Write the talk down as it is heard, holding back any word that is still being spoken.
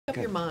Up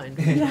your mind.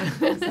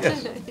 Yes.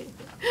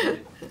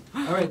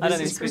 All right, this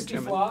is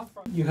Kjersti Flaa.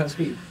 You have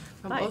speed.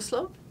 From Hi.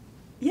 Oslo?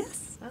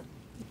 Yes.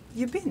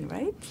 You've been,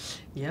 right?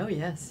 Yeah, oh,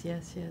 yes.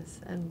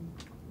 And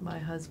my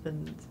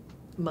husband's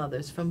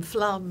mother's from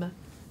Flaa.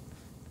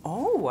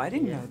 Oh, I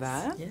didn't know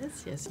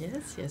Yes.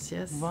 that.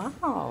 Yes. Wow.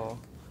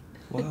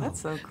 Wow.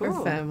 That's so cool.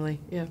 Her family,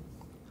 yeah.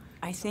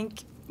 I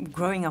think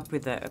growing up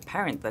with a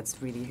parent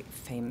that's really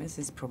famous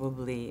is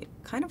probably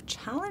kind of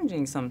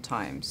challenging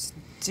sometimes.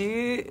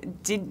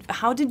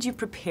 How did you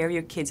prepare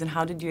your kids, and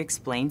how did you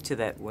explain to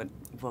them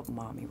what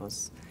mommy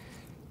was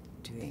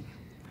doing?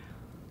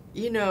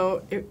 You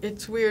know,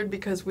 it's weird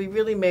because we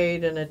really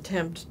made an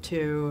attempt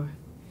to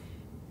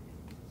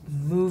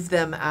move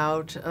them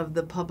out of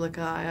the public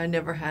eye. I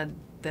never had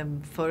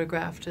them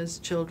photographed as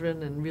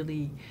children, and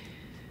really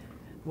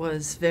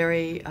was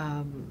very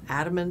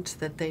adamant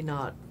that they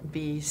not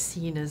be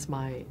seen as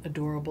my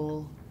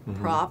adorable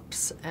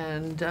props,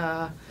 and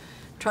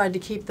tried to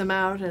keep them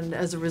out, and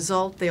as a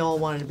result they all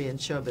wanted to be in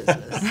show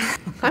business.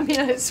 I mean,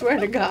 I swear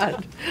to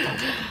God.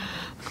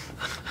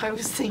 I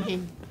was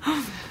thinking,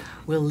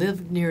 we'll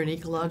live near an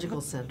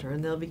ecological center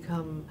and they'll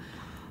become,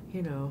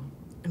 you know,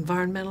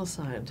 environmental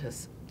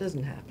scientists.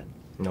 Doesn't happen.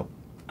 No.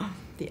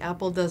 The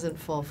apple doesn't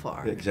fall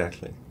far.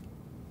 Exactly.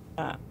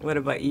 What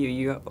about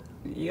you?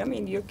 I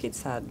mean, your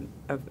kids had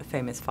a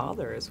famous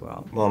father as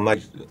well. Well,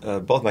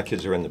 both my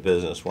kids are in the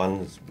business.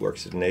 One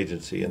works at an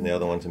agency, and the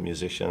other one's a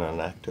musician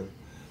and an actor.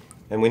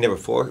 And we never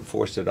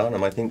forced it on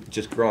them. I think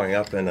just growing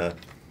up in an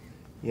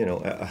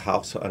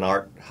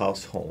art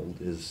household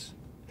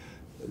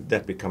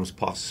that becomes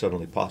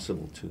suddenly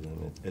possible to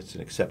them. It's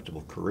an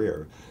acceptable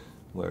career,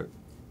 where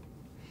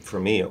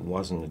for me it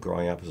wasn't.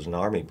 Growing up as an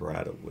army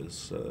brat, it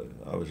was.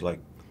 I was like,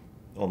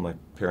 all my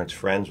parents'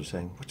 friends were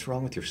saying, "What's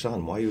wrong with your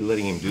son? Why are you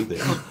letting him do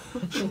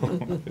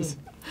this?"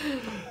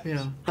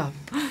 Yeah.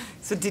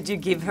 So did you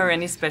give her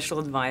any special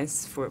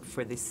advice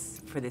for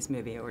this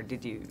movie, or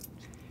did you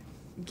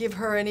Give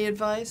her any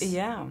advice?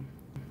 Yeah.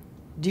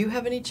 Do you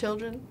have any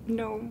children?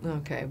 No.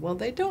 Okay, well,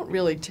 they don't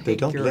really take They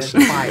don't your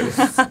listen.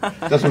 advice.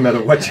 Doesn't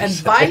matter what you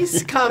Advice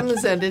say.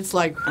 comes and it's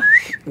like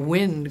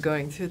wind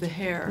going through the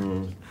hair.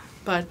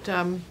 But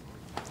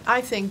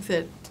I think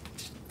that,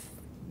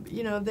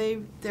 you know,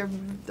 they're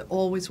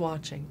always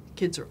watching.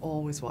 Kids are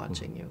always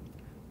watching you.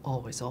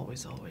 Always.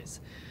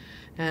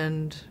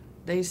 And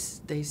they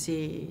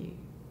see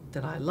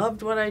that I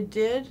loved what I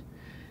did,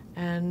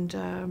 and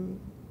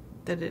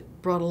that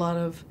it brought a lot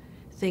of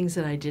things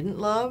that I didn't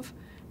love,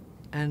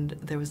 and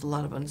there was a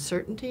lot of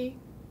uncertainty,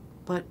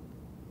 but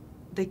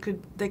they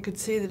could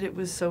see that it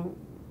was so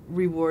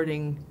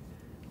rewarding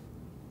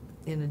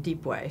in a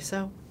deep way.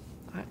 So,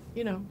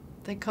 you know,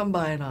 they come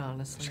by it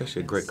honestly. It's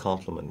actually a great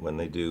compliment when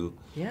they do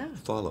Yeah.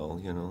 follow,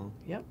 you know.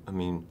 Yep. I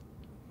mean,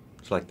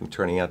 it's like them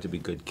turning out to be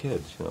good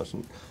kids, you know.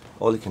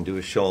 All you can do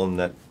is show them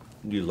that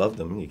you love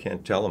them. You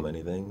can't tell them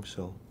anything,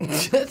 so.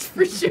 That's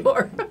for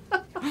sure.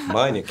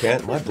 Mine, you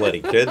can't. My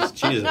bloody kids,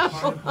 Jesus.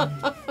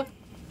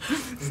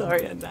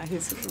 Sorry,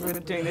 he's really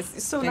doing this.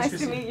 It's so Thanks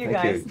nice for to meet you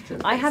Thank guys. you.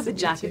 I have the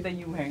jacket that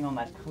you were wearing on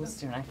that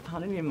poster, and I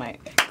found it in my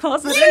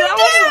closet. You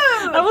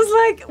and I was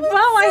like, wow,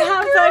 I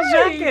have that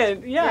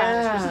jacket.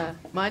 Yeah.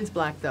 Mine's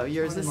black though.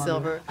 Yours is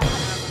silver.